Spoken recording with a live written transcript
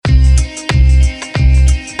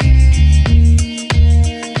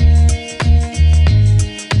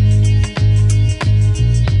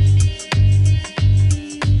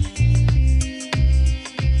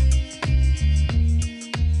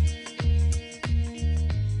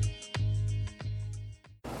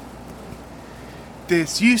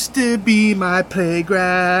This used to be my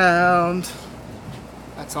playground.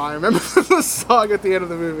 That's all I remember from the song at the end of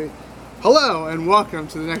the movie. Hello, and welcome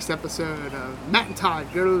to the next episode of Matt and Todd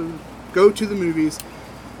Go to the Movies,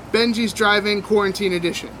 Benji's Drive-In Quarantine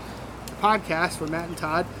Edition. The podcast where Matt and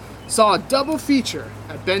Todd saw a double feature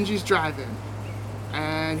at Benji's Drive-In.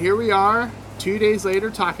 And here we are, 2 days later,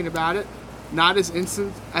 talking about it. Not as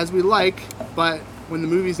instant as we like, but when the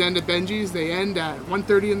movies end at Benji's, they end at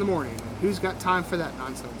 1:30 in the morning. Who's got time for that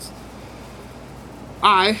nonsense?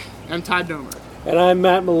 I am Todd Domer. And I'm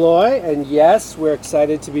Matt Malloy, and yes, we're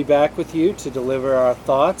excited to be back with you to deliver our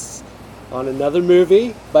thoughts on another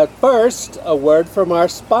movie. But first, a word from our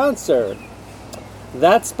sponsor.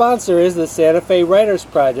 That sponsor is the Santa Fe Writers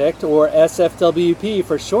Project, or SFWP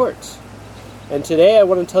for short. And today I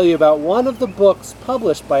want to tell you about one of the books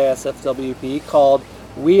published by SFWP called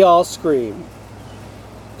We All Scream.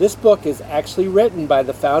 This book is actually written by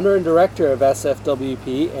the founder and director of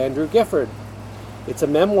SFWP, Andrew Gifford. It's a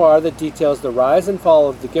memoir that details the rise and fall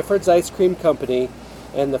of the Giffords Ice Cream Company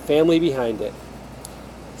and the family behind it.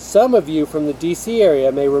 Some of you from the DC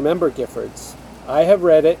area may remember Giffords. I have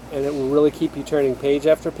read it, and it will really keep you turning page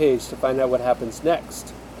after page to find out what happens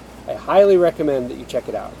next. I highly recommend that you check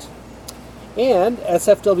it out. And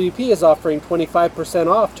SFWP is offering 25%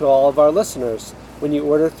 off to all of our listeners when you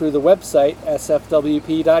order through the website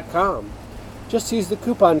sfwp.com. Just use the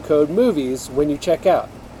coupon code MOVIES when you check out.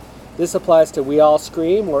 This applies to We All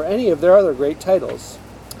Scream or any of their other great titles.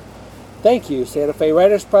 Thank you, Santa Fe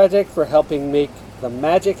Writers Project, for helping make the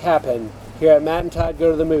magic happen here at Matt and Todd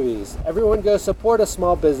Go to the Movies. Everyone go support a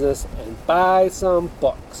small business and buy some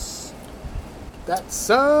books. That's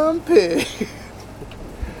some pig.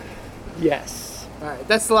 Yes. Alright,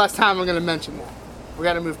 that's the last time I'm going to mention that. We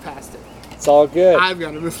got to move past it. It's all good. I've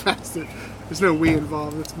got to move past it. There's no we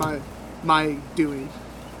involved. It's my doing.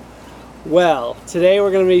 Well, today we're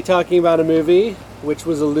going to be talking about a movie which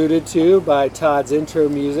was alluded to by Todd's intro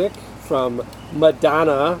music from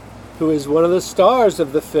Madonna, who is one of the stars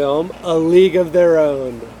of the film A League of Their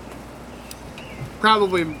Own.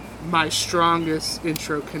 Probably my strongest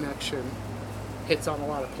intro connection. Hits on a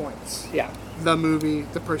lot of points. Yeah. The movie,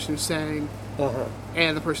 the person who sang,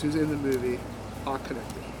 and the person who's in the movie are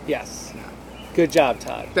connected. Yes. Yeah. Good job,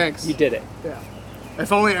 Todd. Thanks. You did it. Yeah.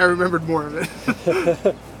 If only I remembered more of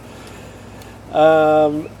it.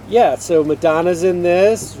 Yeah, so Madonna's in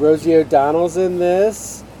this, Rosie O'Donnell's in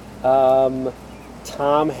this, Tom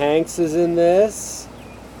Hanks is in this,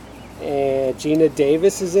 and Gina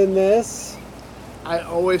Davis is in this. I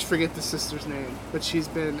always forget the sister's name, but she's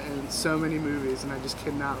been in so many movies, and I just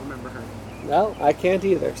cannot remember her name. Well, I can't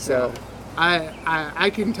either, so... I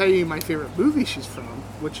can tell you my favorite movie she's from,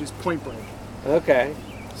 which is Point Break. Okay.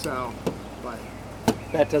 So, but...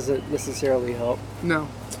 That doesn't necessarily help. No.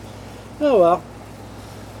 Oh, well.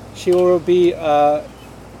 She will be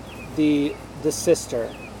the sister.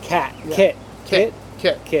 Kat. Yeah. Kit.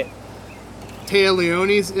 Kit. Téa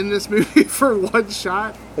Leoni's in this movie for one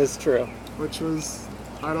shot. That's true. Which was,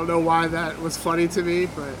 I don't know why that was funny to me,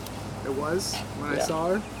 but it was when I saw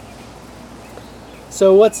her.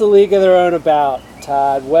 So what's A League of Their Own about,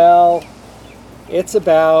 Todd? Well, it's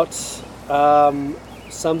about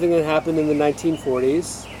something that happened in the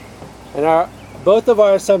 1940s. And both of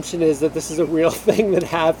our assumption is that this is a real thing that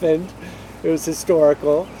happened. It was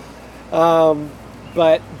historical.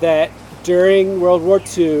 But that during World War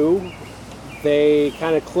II, they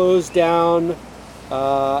kind of closed down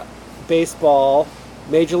baseball,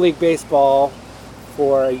 Major League Baseball,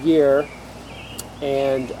 for a year.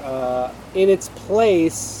 And in its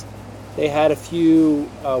place, they had a few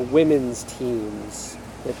women's teams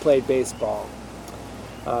that played baseball.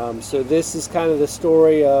 So this is kind of the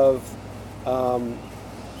story of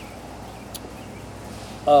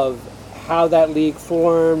how that league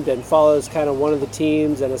formed, and follows kind of one of the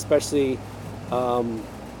teams, and especially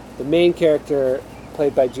the main character,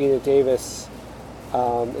 played by Gina Davis,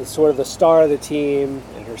 is sort of the star of the team,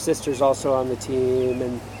 and her sister's also on the team.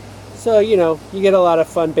 And so, you know, you get a lot of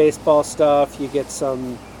fun baseball stuff. You get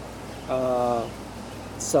some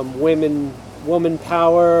woman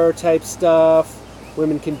power type stuff.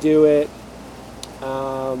 Women can do it.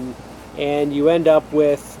 And you end up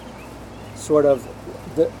with sort of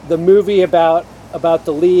the movie about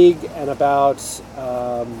the league, and about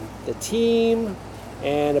the team,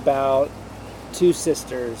 and about two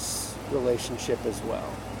sisters' relationship as well.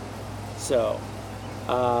 So,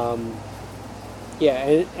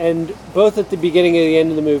 and both at the beginning and the end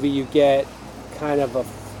of the movie, you get kind of a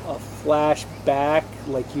flashback,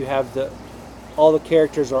 like you have all the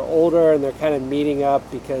characters are older, and they're kind of meeting up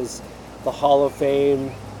because the Hall of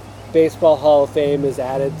Fame Baseball Hall of Fame has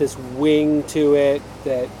added this wing to it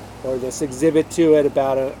or this exhibit to it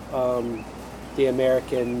about the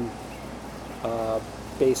American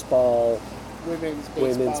baseball Women's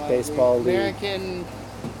baseball league.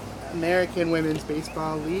 American Women's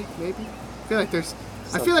Baseball League, maybe. I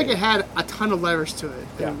feel like it had a ton of letters to it,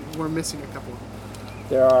 and we're missing a couple.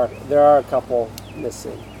 There are a couple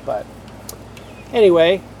missing, but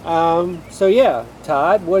anyway. So yeah,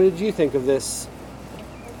 Todd, what did you think of this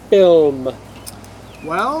film?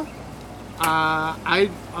 Well, I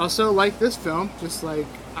also like this film. Just like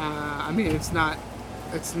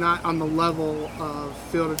it's not on the level of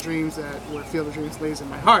Field of Dreams where Field of Dreams lays in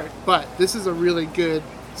my heart, but this is a really good,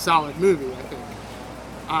 solid movie, I think.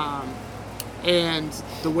 And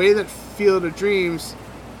the way that Field of Dreams,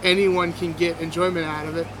 anyone can get enjoyment out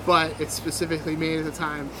of it, but it's specifically made at the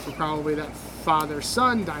time for probably that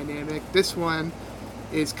father-son dynamic. This one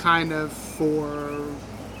is kind of for,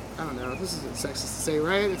 I don't know, this isn't sexist to say,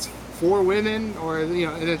 right? It's for women,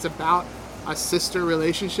 and it's about a sister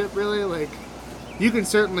relationship, really. Like, you can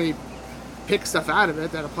certainly pick stuff out of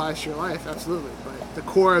it that applies to your life, absolutely. But the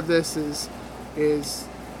core of this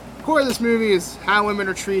movie is how women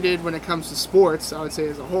are treated when it comes to sports, I would say,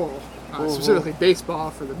 as a whole. Specifically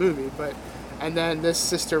baseball for the movie, and then this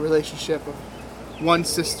sister relationship of one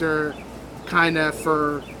sister kind of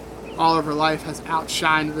for all of her life has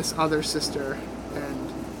outshined this other sister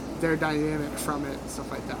and their dynamic from it and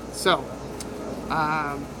stuff like that. So,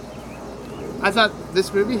 I thought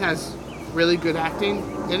this movie has really good acting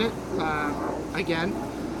in it. Again,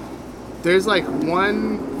 there's like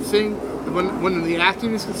one thing, when the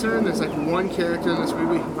acting is concerned, there's like one character in this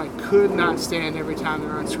movie who I could not stand every time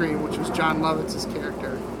they're on screen, which was John Lovitz's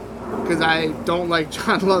character. Because I don't like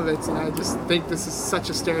John Lovitz, and I just think this is such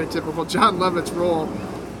a stereotypical John Lovitz role,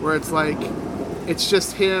 where it's like, it's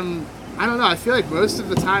just him. I don't know, I feel like most of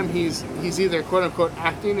the time he's either quote-unquote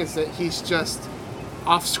acting, is that he's just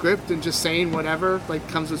off script and just saying whatever like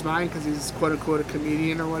comes to his mind because he's quote-unquote a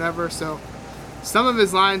comedian or whatever. So some of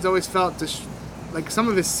his lines always felt some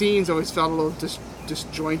of his scenes always felt a little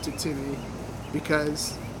disjointed to me,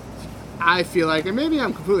 because I feel like, and maybe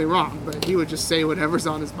I'm completely wrong, but he would just say whatever's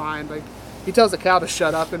on his mind. Like, he tells a cow to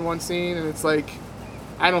shut up in one scene, and it's like,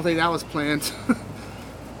 I don't think that was planned.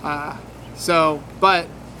 But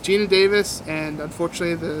Gina Davis and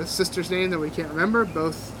unfortunately the sister's name that we can't remember,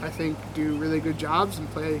 both I think do really good jobs and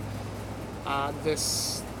play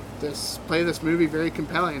this movie very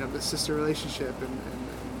compelling, of the sister relationship and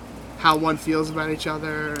how one feels about each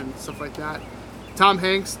other and stuff like that. Tom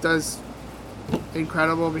Hanks does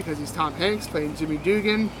incredible because he's Tom Hanks playing Jimmy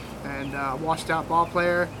Dugan, and washed out ball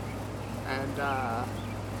player, and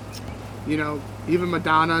even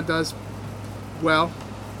Madonna does well.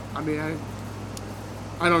 I mean,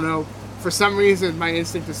 I don't know, for some reason my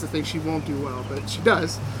instinct is to think she won't do well, but she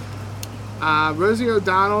does. Rosie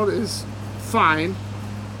O'Donnell is fine,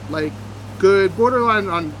 like good, borderline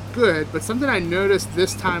on good, but something I noticed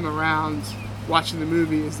this time around watching the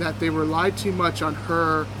movie is that they relied too much on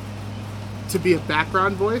her to be a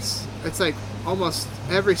background voice. It's like almost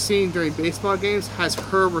every scene during baseball games has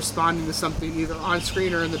her responding to something either on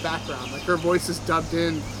screen or in the background. Like, her voice is dubbed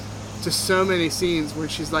in to so many scenes where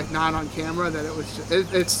she's like not on camera that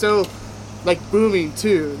it's so like booming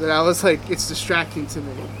too that I was like, it's distracting to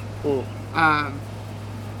me. Cool.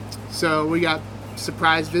 So we got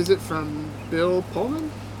surprise visit from Bill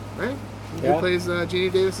Pullman, right? Yeah. Who plays Jeannie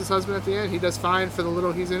Davis's husband at the end. He does fine for the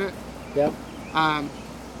little he's in it. Yeah.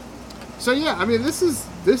 So yeah, I mean, this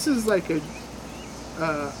is like a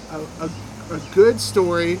good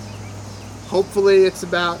story. Hopefully it's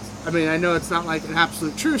about, I mean, I know it's not like an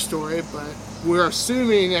absolute true story, but we're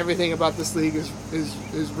assuming everything about this league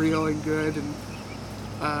is real and good, and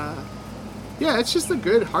yeah, it's just a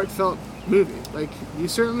good, heartfelt movie. Like,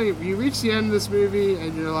 you reach the end of this movie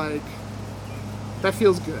and you're like, that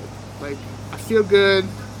feels good. Like, I feel good.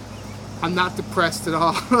 I'm not depressed at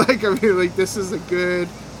all. Like, I mean, like, this is a good,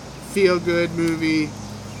 feel-good movie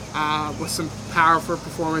with some powerful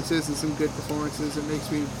performances and some good performances. It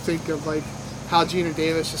makes me think of, like, how Gina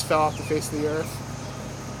Davis just fell off the face of the earth.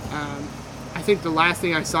 I think the last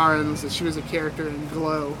thing I saw her in was that she was a character in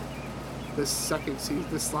Glow, this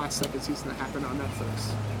last second season that happened on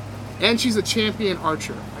Netflix. And she's a champion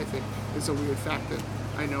archer, I think, is a weird fact that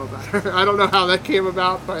I know about her. I don't know how that came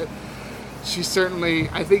about, but she's certainly,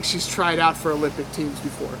 I think she's tried out for Olympic teams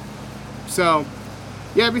before. So,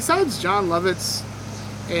 yeah, besides John Lovitz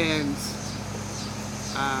and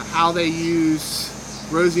how they use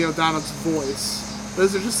Rosie O'Donnell's voice,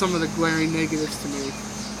 those are just some of the glaring negatives to me.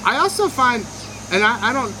 I also find, and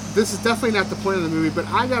I don't, this is definitely not the point of the movie, but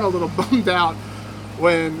I got a little bummed out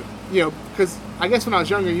when, because I guess when I was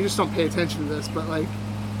younger, you just don't pay attention to this, but like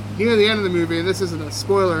near the end of the movie, and this isn't a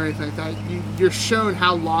spoiler or anything like that, you're shown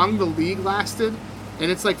how long the league lasted,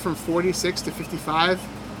 and it's like from 46 to 55,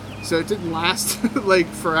 so it didn't last like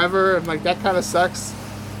forever, and like that kind of sucks.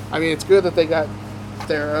 I mean, it's good that they got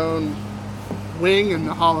their own wing in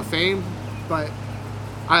the Hall of Fame, but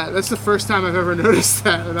that's the first time I've ever noticed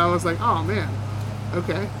that, and I was like, oh man,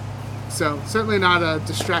 okay. So certainly not a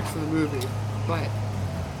distract from the movie, but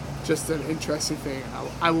just an interesting thing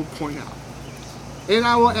I will point out. And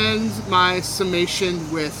I will end my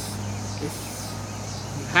summation with,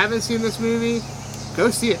 if you haven't seen this movie,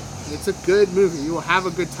 go see it. It's a good movie. You will have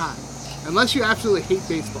a good time. Unless you absolutely hate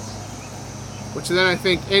baseball. Which then I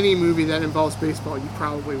think any movie that involves baseball you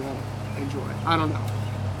probably won't enjoy. I don't know.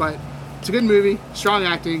 But it's a good movie, strong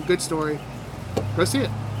acting, good story. Go see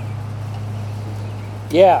it.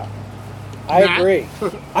 Yeah, I agree.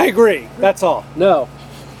 I agree. That's all. No.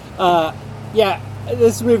 Yeah,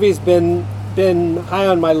 this movie's been high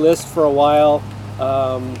on my list for a while.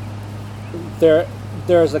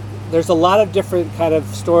 There's a lot of different kind of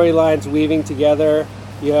storylines weaving together.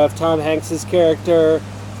 You have Tom Hanks's character,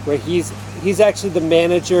 where he's actually the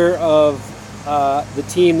manager of the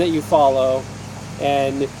team that you follow,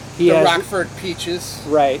 and he has Rockford Peaches.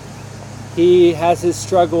 Right. He has his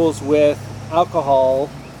struggles with alcohol,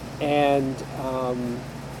 and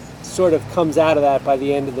sort of comes out of that by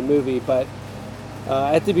the end of the movie, but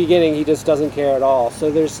at the beginning he just doesn't care at all.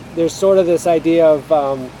 So there's sort of this idea of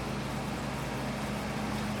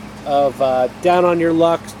down on your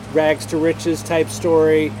luck, rags to riches type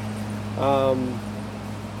story,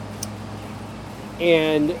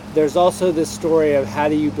 and there's also this story of how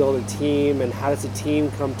do you build a team and how does a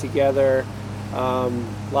team come together. A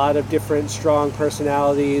lot of different strong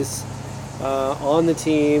personalities on the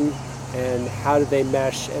team, and how do they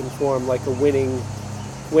mesh and form like a winning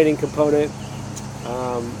component.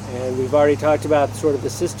 And we've already talked about sort of the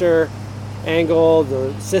sister angle,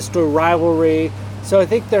 the sister rivalry. So I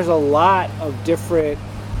think there's a lot of different,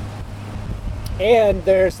 and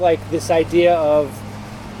there's like this idea of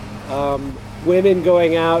women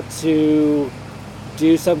going out to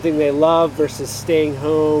do something they love versus staying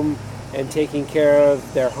home and taking care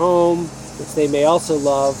of their home, which they may also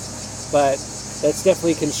love, but that's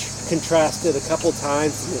definitely contrasted a couple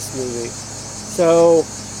times in this movie. So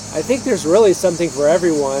I think there's really something for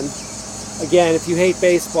everyone. Again, if you hate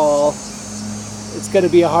baseball, it's going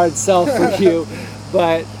to be a hard sell for you,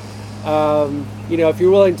 but if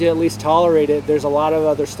you're willing to at least tolerate it, there's a lot of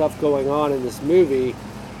other stuff going on in this movie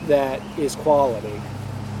that is quality.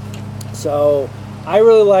 So I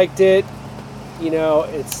really liked it.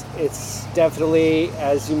 It's definitely,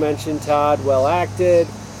 as you mentioned, Todd, well acted.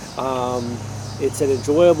 It's an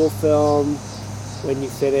enjoyable film. When you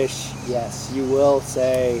finish, yes, you will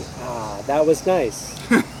say, that was nice.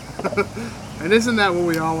 And isn't that what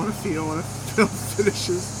we all want to feel when a film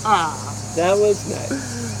finishes? That was nice.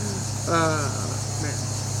 Man.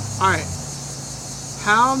 All right.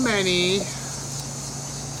 How many...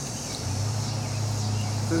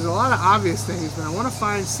 There's a lot of obvious things, but I want to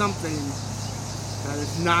find something that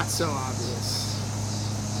is not so obvious.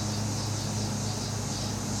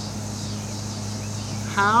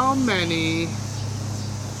 How many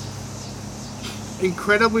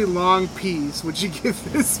incredibly long peas would you give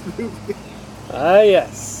this movie?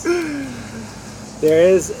 Yes.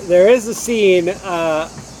 There is a scene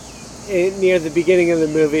near the beginning of the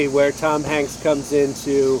movie where Tom Hanks comes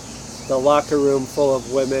into the locker room full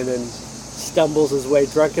of women and stumbles his way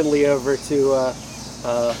drunkenly over to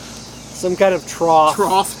some kind of trough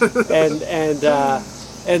and ends up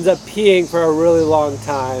peeing for a really long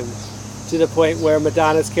time, to the point where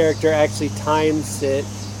Madonna's character actually times it,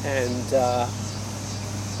 and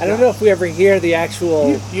I don't know if we ever hear the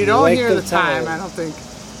actual you don't length hear the of time, I don't think.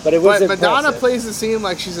 But it was But Madonna impressive. plays the scene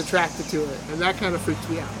like she's attracted to it, and that kind of freaked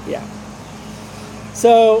me out. Yeah.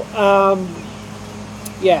 So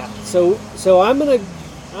So I'm gonna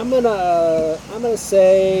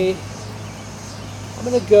say I'm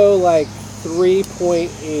gonna go like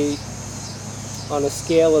 3.8 on a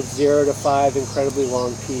scale of 0 to 5 incredibly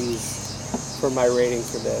long peas for my rating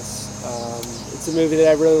for this. It's a movie that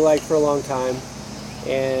I really liked for a long time,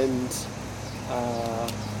 and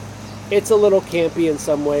it's a little campy in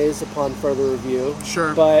some ways upon further review.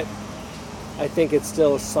 Sure. But I think it's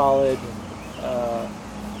still a solid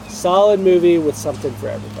movie with something for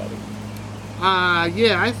everybody.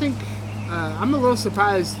 Yeah, I think I'm a little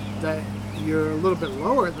surprised that you're a little bit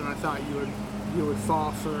lower than I thought you would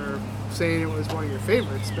fall for saying it was one of your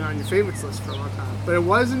favorites. It's been on your favorites list for a long time, but it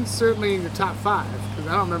wasn't certainly in your top 5, because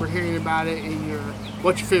I don't remember hearing about it in your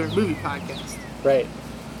What's Your Favorite Movie podcast. Right.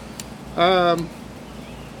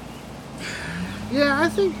 Yeah, I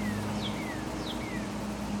think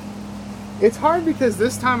it's hard because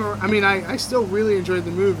this time, I mean, I still really enjoyed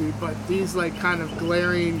the movie, but these like kind of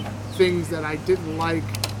glaring things that I didn't like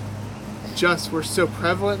just were so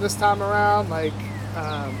prevalent this time around. Like,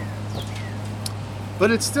 but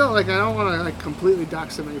it's still like I don't want to like completely dock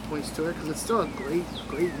so many points to it because it's still a great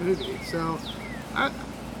movie. So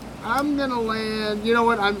I'm gonna land. You know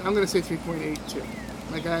what? I'm gonna say 3.82.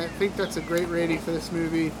 Like I think that's a great rating for this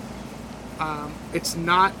movie. It's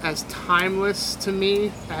not as timeless to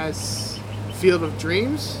me as Field of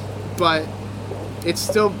Dreams, but it's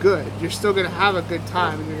still good. You're still going to have a good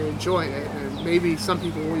time and you're going to enjoy it. And maybe some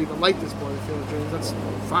people will even like this more than Field of Dreams. That's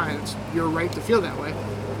fine. It's your right to feel that way.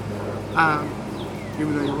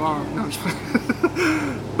 Even though you're wrong. No, I'm just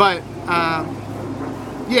playing. But,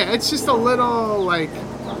 yeah, it's just a little like,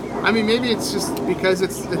 I mean, maybe it's just because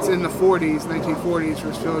it's in the 40s, 1940s,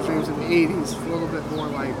 versus Field of Dreams in the 80s. It's a little bit more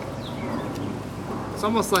like, it's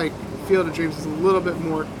almost like Field of Dreams is a little bit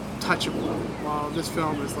more touchable, while this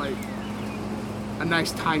film is like a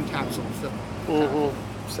nice time capsule film.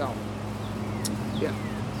 Mm-hmm. So, yeah.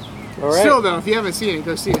 All right. Still, though, if you haven't seen it,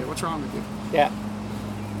 go see it. What's wrong with you? Yeah.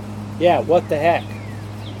 Yeah, what the heck?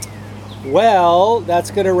 Well,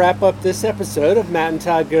 that's going to wrap up this episode of Matt and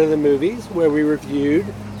Todd Go to the Movies, where we reviewed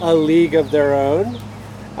A League of Their Own.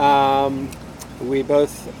 We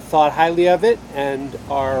both thought highly of it, and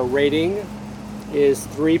our rating is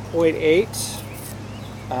 3.8.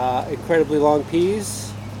 Incredibly long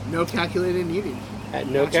P's. No calculated needed.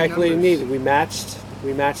 No calculating needed. We matched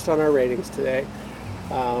on our ratings today.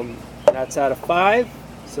 That's out of 5,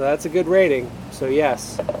 so that's a good rating. So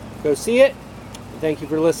yes, go see it. Thank you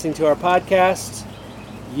for listening to our podcast.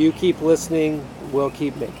 You keep listening, we'll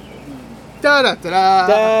keep making it. Da da da da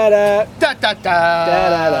Da da da da da da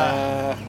da da.